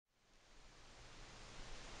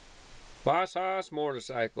Boss Hoss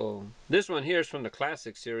motorcycle. This one here is from the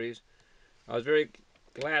classic series. I was very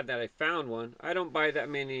glad that I found one. I don't buy that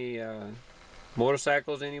many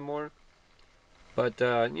motorcycles anymore, but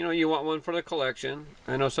you know, you want one for the collection.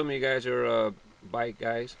 I know some of you guys are bike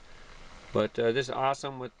guys, but this is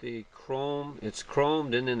awesome with the chrome. It's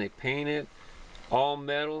chromed and then they paint it. All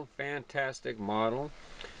metal, fantastic model.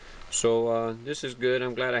 So this is good.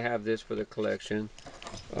 I'm glad I have this for the collection.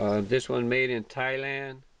 This one made in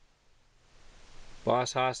Thailand.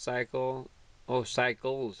 Boss Haas Cycle. Oh,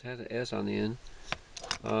 Cycles has an S on the end.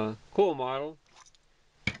 Cool model.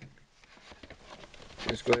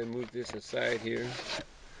 Let's go ahead and move this aside here.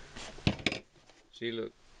 See,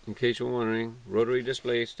 look, in case you're wondering, rotary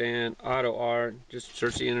display stand, auto art. Just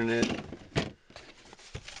search the internet.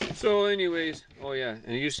 So, anyways, oh yeah,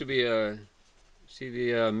 and it used to be see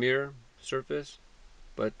the mirror surface,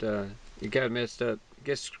 but it got messed up. It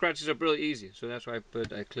gets scratches up really easy, so that's why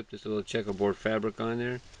I clipped this little checkerboard fabric on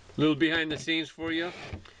there. A little behind the scenes for you.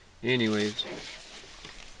 Anyways,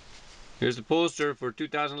 here's the poster for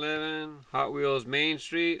 2011 Hot Wheels Main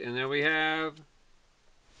Street, and there we have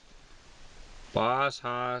Boss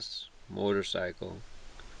Haas motorcycle.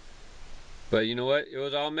 But you know what? It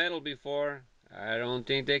was all metal before. I don't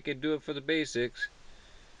think they could do it for the basics.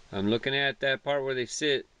 I'm looking at that part where they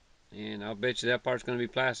sit, and I'll bet you that part's going to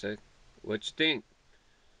be plastic. What you think?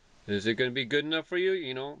 Is it going to be good enough for you?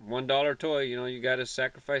 You know, $1 toy, you know, you got to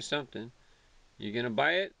sacrifice something. You going to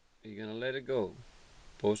buy it? Or you going to let it go?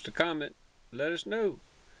 Post a comment. Let us know.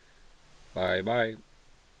 Bye bye.